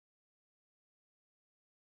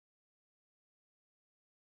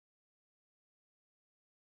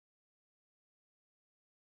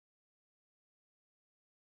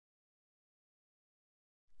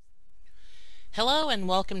Hello and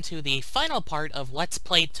welcome to the final part of Let's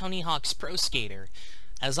Play Tony Hawk's Pro Skater.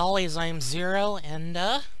 As always, I am Zero, and,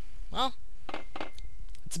 well,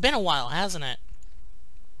 it's been a while, hasn't it?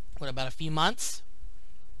 What, about a few months?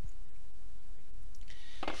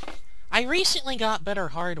 I recently got better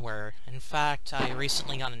hardware. In fact, I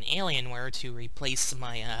recently got an Alienware to replace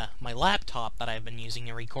my, my laptop that I've been using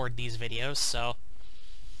to record these videos, so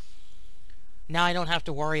now I don't have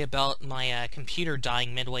to worry about my computer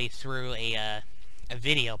dying midway through a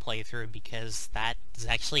video playthrough, because that has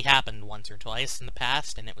actually happened once or twice in the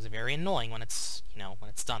past, and it was very annoying when it's, when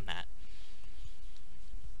it's done that.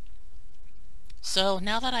 So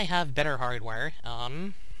now that I have better hardware,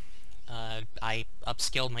 I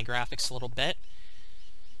upscaled my graphics a little bit.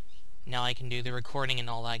 Now I can do the recording and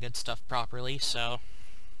all that good stuff properly, so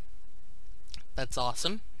that's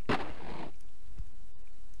awesome.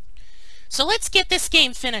 So let's get this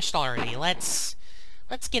game finished already. Let's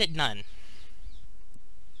get it done.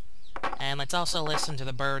 And let's also listen to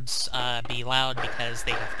the birds be loud, because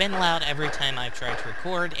they have been loud every time I've tried to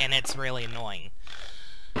record, and it's really annoying.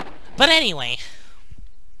 But anyway,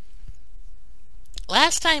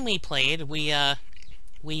 last time we played, we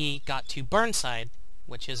got to Burnside,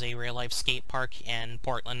 which is a real-life skate park in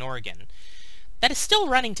Portland, Oregon. That is still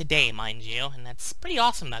running today, mind you, and that's pretty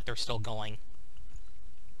awesome that they're still going.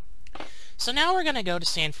 So now we're going to go to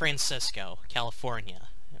San Francisco, California,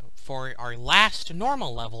 for our last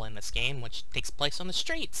normal level in this game, which takes place on the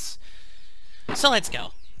streets. So let's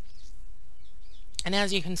go. And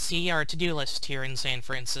as you can see, our to-do list here in San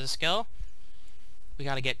Francisco, we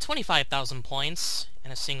got to get 25,000 points in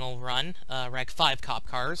a single run, wreck 5 cop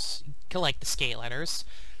cars, collect the skate letters,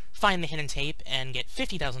 find the hidden tape, and get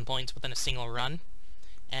 50,000 points within a single run.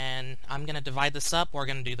 And I'm going to divide this up. We're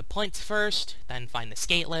going to do the points first, then find the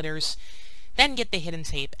skate letters, then get the hidden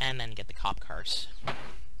tape, and then get the cop cars.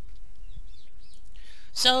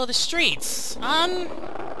 So, the streets. The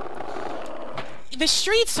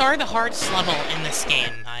streets are the hardest level in this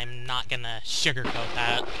game. I'm not gonna sugarcoat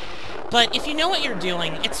that. But if you know what you're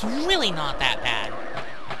doing, it's really not that bad.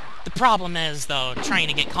 The problem is, though, trying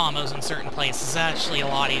to get combos in certain places is actually a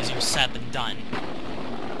lot easier said than done.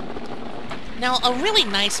 Now, a really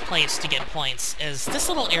nice place to get points is this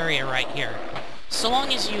little area right here. So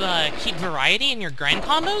long as you keep variety in your grind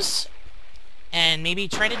combos, and maybe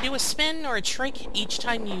try to do a spin or a trick each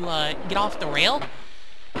time you get off the rail,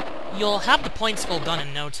 you'll have the points goal done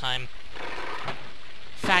in no time.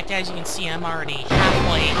 In fact, as you can see, I'm already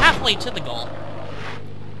halfway to the goal.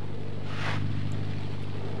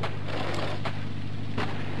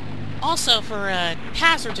 Also, for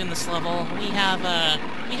hazards in this level, we have a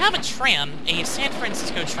tram, a San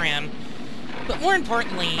Francisco tram, but more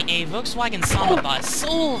importantly, a Volkswagen Samba bus.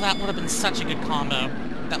 Oh, that would have been such a good combo.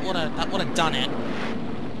 That would have done it.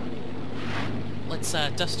 Let's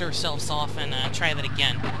dust ourselves off and try that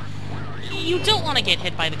again. You don't want to get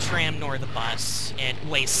hit by the tram nor the bus. It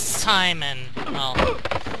wastes time, and, well,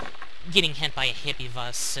 getting hit by a hippie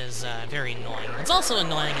bus is very annoying. What's also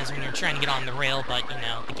annoying is when you're trying to get on the rail, but,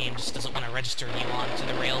 the game just doesn't want to register you onto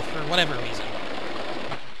the rail for whatever reason.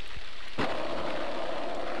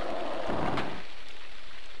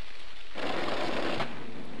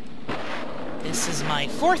 This is my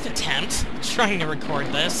 4th attempt trying to record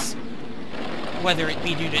this, whether it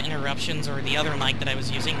be due to interruptions or the other mic that I was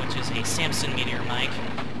using, which is a Samson Meteor mic.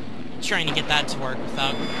 Trying to get that to work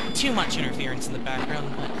without too much interference in the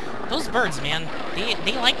background, but those birds, man,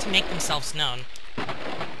 they like to make themselves known.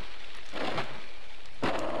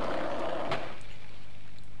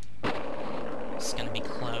 This is gonna be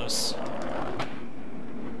close.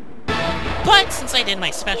 But since I did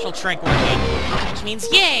my special trick, we're good, which means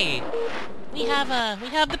yay! We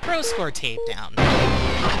have the pro score tape down.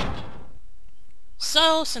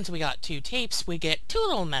 So, since we got 2 tapes, we get 2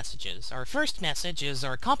 little messages. Our first message is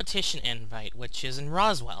our competition invite, which is in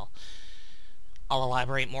Roswell. I'll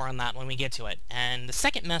elaborate more on that when we get to it. And the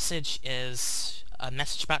second message is a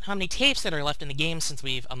message about how many tapes that are left in the game since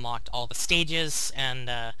we've unlocked all the stages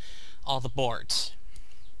and all the boards.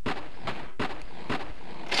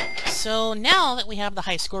 So now that we have the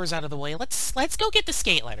high scores out of the way, let's go get the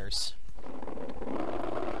skate letters.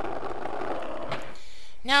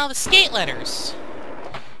 Now, the skate letters.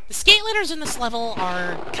 The skate letters in this level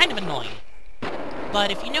are kind of annoying.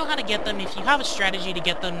 But if you know how to get them, if you have a strategy to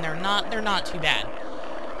get them, they're not too bad.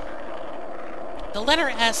 The letter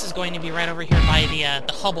S is going to be right over here by the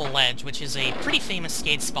Hubble Ledge, which is a pretty famous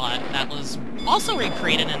skate spot that was also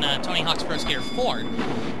recreated in Tony Hawk's Pro Skater 4,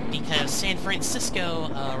 because San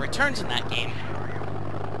Francisco returns in that game,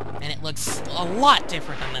 and it looks a lot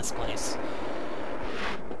different than this place.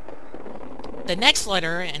 The next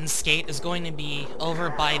letter in Skate is going to be over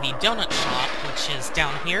by the donut shop, which is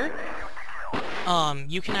down here.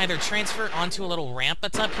 You can either transfer onto a little ramp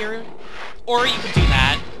that's up here, or you could do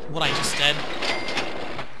that, what I just did.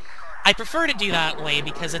 I prefer to do that way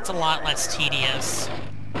because it's a lot less tedious.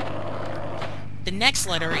 The next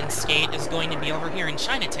letter in Skate is going to be over here in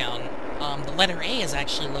Chinatown. The letter A is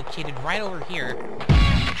actually located right over here.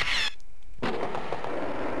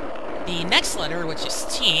 The next letter, which is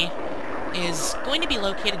T, is going to be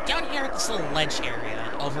located down here at this little ledge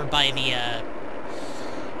area over by the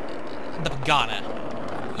pagoda.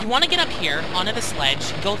 You want to get up here, onto this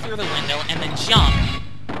ledge, go through the window, and then jump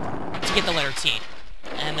to get the letter T.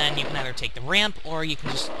 And then you can either take the ramp, or you can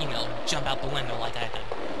just, you know, jump out the window like I did.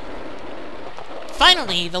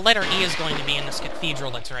 Finally, the letter E is going to be in this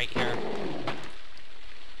cathedral that's right here.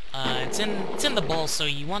 It's in the bowl, so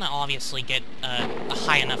you want to obviously get a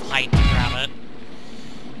high enough height to grab it.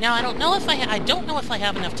 Now, I don't know if I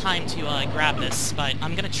have enough time to grab this, but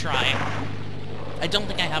I'm gonna try. I don't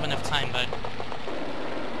think I have enough time, but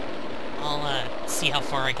I'll see how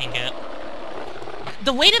far I can get.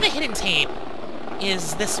 The way to the hidden tape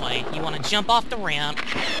is this way. You want to jump off the ramp,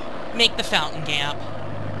 make the fountain gap,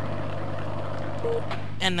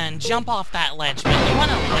 and then jump off that ledge, but you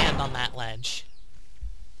want to land on that ledge.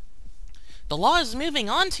 The law is moving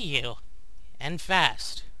on to you, and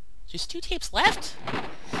fast. Just 2 tapes left?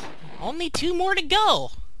 Only 2 more to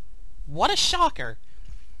go! What a shocker!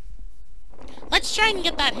 Let's try and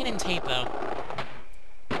get that hidden tape, though.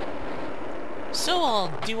 So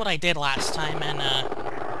I'll do what I did last time and,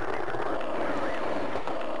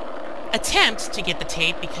 attempt to get the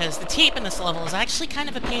tape, because the tape in this level is actually kind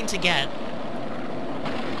of a pain to get.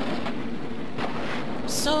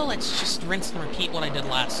 So let's just rinse and repeat what I did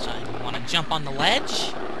last time. You want to jump on the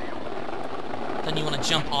ledge, then you want to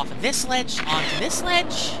jump off of this ledge onto this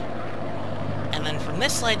ledge, and then from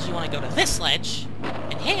this ledge you want to go to this ledge,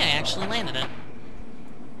 and hey, I actually landed it.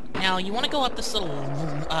 Now, you want to go up this little,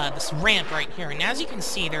 this ramp right here, and as you can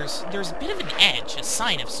see, there's a bit of an edge, a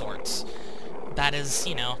sign of sorts. That is,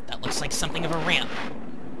 you know, that looks like something of a ramp.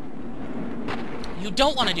 You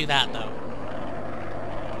don't want to do that, though.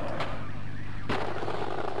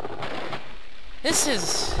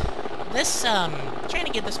 Trying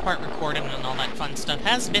to get this part recorded and all that fun stuff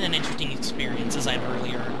has been an interesting experience, as I've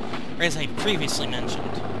previously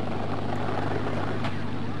mentioned.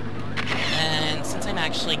 And since I'm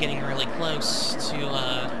actually getting really close to,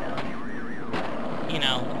 you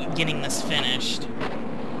know, getting this finished,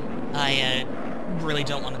 I, really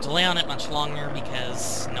don't want to delay on it much longer,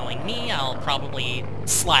 because, knowing me, I'll probably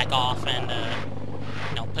slack off and,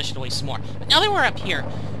 you know, push it away some more. But now that we're up here,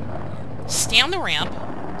 stay on the ramp,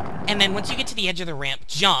 and then once you get to the edge of the ramp,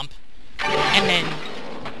 jump, and then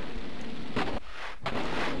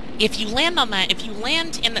if you land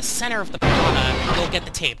in the center of the pagoda, you'll get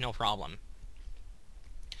the tape, no problem.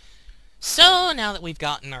 So, now that we've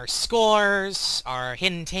gotten our scores, our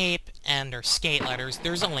hidden tape, and our skate letters,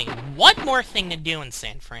 there's only one more thing to do in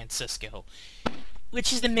San Francisco,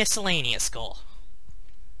 which is the miscellaneous goal.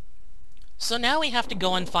 So now we have to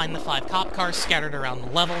go and find the 5 cop cars scattered around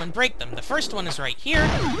the level and break them. The first one is right here.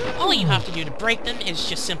 All you have to do to break them is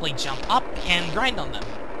just simply jump up and grind on them.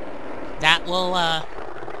 That will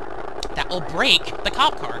break the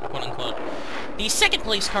cop car, quote-unquote. The second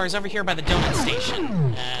police car is over here by the donut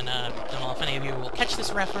station, and, don't know if any of you will catch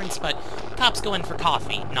this reference, but cops go in for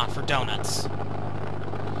coffee, not for donuts.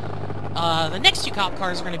 The next 2 cop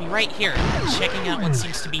cars are going to be right here, checking out what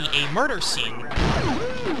seems to be a murder scene.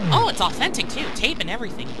 Oh, it's authentic, too. Tape and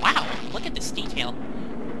everything. Wow, look at this detail.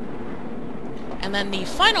 And then the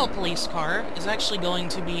final police car is actually going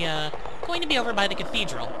to be over by the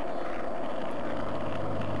cathedral.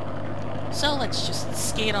 So let's just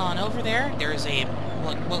skate on over there. There's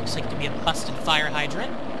what looks like to be a busted fire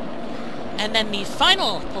hydrant. And then the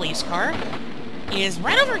final police car is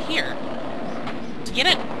right over here. To get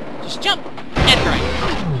it, just jump and grind.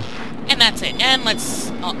 And that's it. And let's...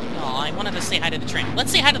 Oh, I wanted to say hi to the train.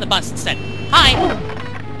 Let's say hi to the bus instead. Hi!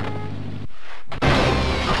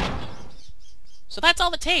 So that's all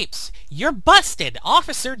the tapes. You're busted!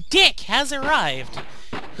 Officer Dick has arrived.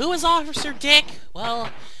 Who is Officer Dick? Well,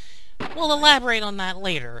 we'll elaborate on that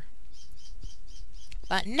later.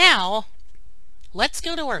 But now, let's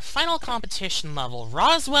go to our final competition level,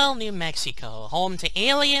 Roswell, New Mexico, home to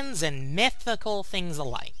aliens and mythical things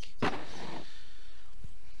alike.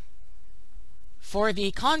 For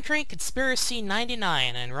the Concrete Conspiracy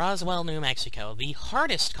 99 in Roswell, New Mexico, the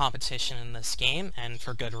hardest competition in this game, and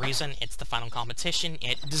for good reason, it's the final competition,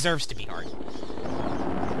 it deserves to be hard.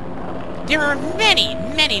 There are many,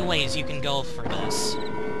 many ways you can go for this.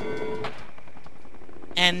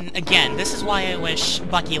 And again, this is why I wish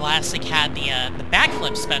Bucky Lasek had the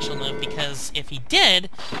backflip special move, because if he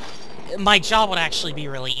did, my job would actually be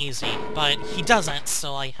really easy. But he doesn't,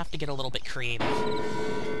 so I have to get a little bit creative.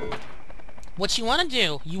 What you want to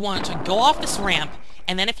do, you want to go off this ramp,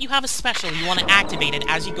 and then if you have a special, you want to activate it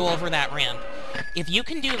as you go over that ramp. If you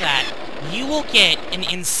can do that, you will get an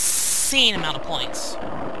insane amount of points.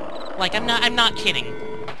 Like, I'm not kidding.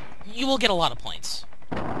 You will get a lot of points.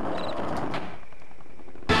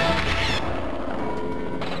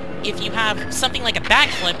 If you have something like a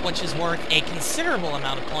backflip, which is worth a considerable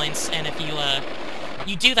amount of points, and if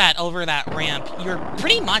you do that over that ramp, you're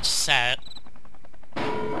pretty much set.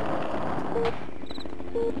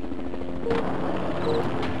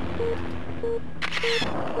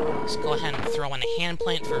 Let's go ahead and throw in a hand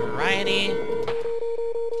plant for variety.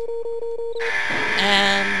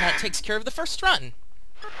 And that takes care of the first run.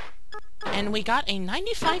 And we got a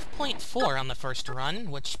 95.4 on the first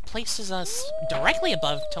run, which places us directly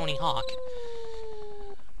above Tony Hawk.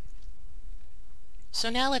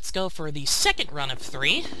 So now let's go for the second run of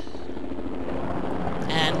 3.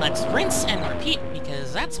 And let's rinse and repeat,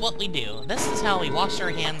 because that's what we do. This is how we wash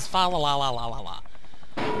our hands, fa la la la la la la.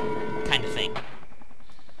 Kind of thing.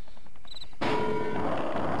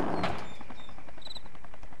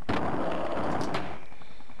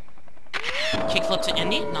 Kickflip to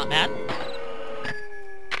Indy, not bad.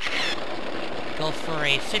 Go for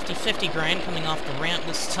a 50-50 grind coming off the ramp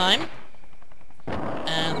this time.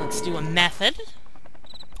 And let's do a method.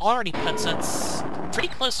 Already puts us pretty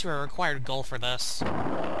close to our required goal for this.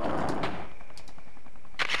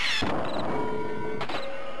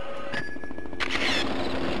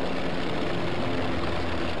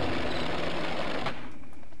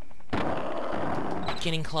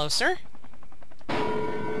 Getting closer.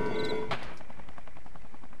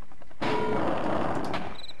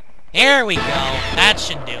 There we go! That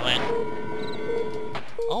should do it.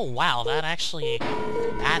 Oh wow, that actually...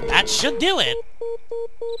 That should do it!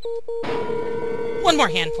 One more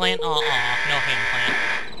hand plant. Aw, no hand plant.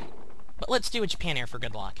 But let's do a Japan Air for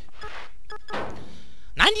good luck.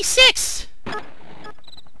 96!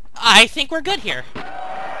 I think we're good here.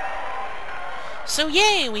 So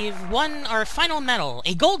yay, we've won our final medal,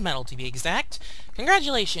 a gold medal to be exact.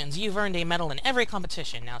 Congratulations, you've earned a medal in every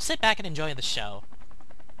competition. Now sit back and enjoy the show.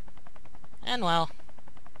 And well,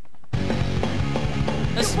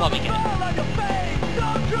 this is what we get.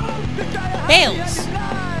 Bales!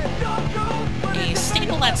 A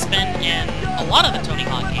staple that's been in a lot of the Tony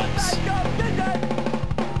Hawk games.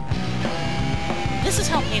 This is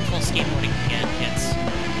how painful skateboarding can get, kids.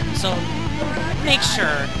 So, make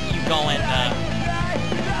sure you go and,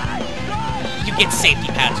 you get safety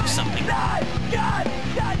pads or something.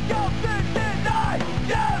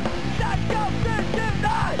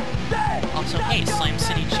 Also, hey, Slime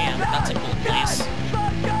City Jam, that's a cool place.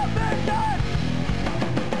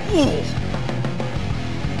 Ooh.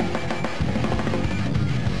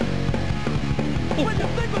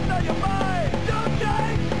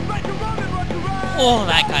 Oh,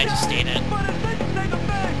 that guy just stayed it.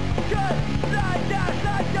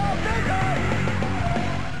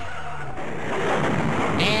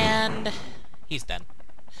 And he's done.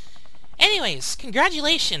 Anyways,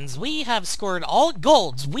 congratulations! We have scored all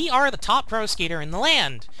golds. We are the top pro skater in the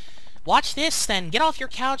land. Watch this, then get off your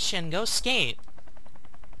couch and go skate.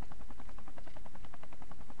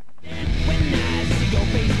 And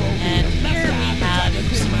here we have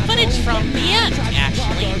some footage from the end,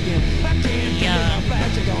 actually.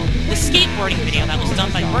 The skateboarding video that was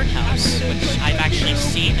done by Birdhouse, which I've actually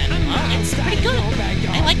seen, and well, it's pretty good.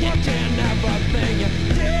 I like it.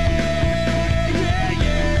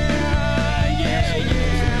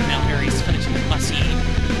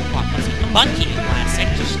 Bunky classic,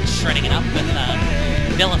 just shredding it up with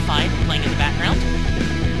Vilified playing in the background.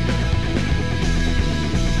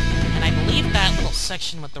 And I believe that little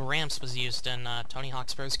section with the ramps was used in Tony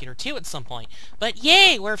Hawk's Pro Skater 2 at some point. But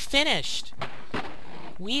yay, we're finished!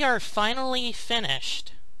 We are finally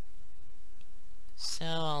finished. So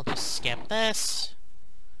I'll just skip this.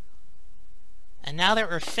 And now that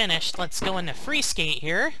we're finished, let's go into Free Skate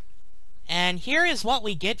here. And here is what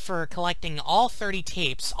we get for collecting all 30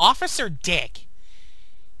 tapes. Officer Dick.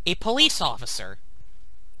 A police officer.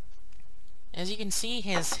 As you can see,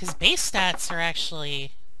 his base stats are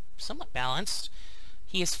actually somewhat balanced.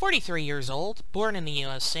 He is 43 years old, born in the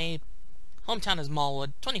USA, hometown is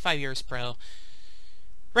Mallwood, 25 years pro,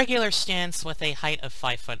 regular stance with a height of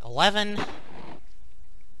 5'11",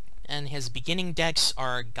 and his beginning decks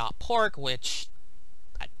are Got Pork, which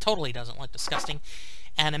totally doesn't look disgusting,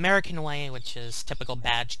 and American Way, which is typical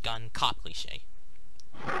badge gun cop cliche.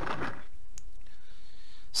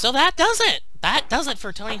 So that does it! That does it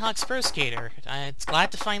for Tony Hawk's Pro Skater. It's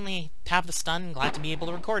glad to finally have this done, glad to be able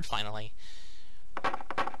to record finally.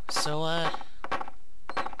 So,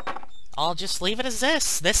 I'll just leave it as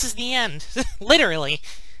this. This is the end. Literally.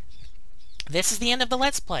 This is the end of the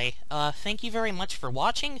Let's Play. Thank you very much for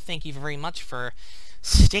watching. Thank you very much for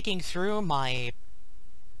sticking through my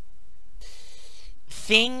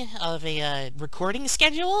thing of a recording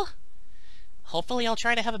schedule. Hopefully I'll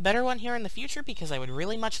try to have a better one here in the future, because I would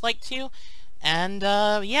really much like to. And,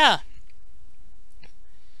 yeah.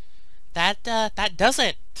 That does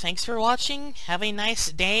it. Thanks for watching. Have a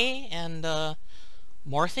nice day, and,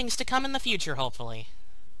 more things to come in the future, hopefully.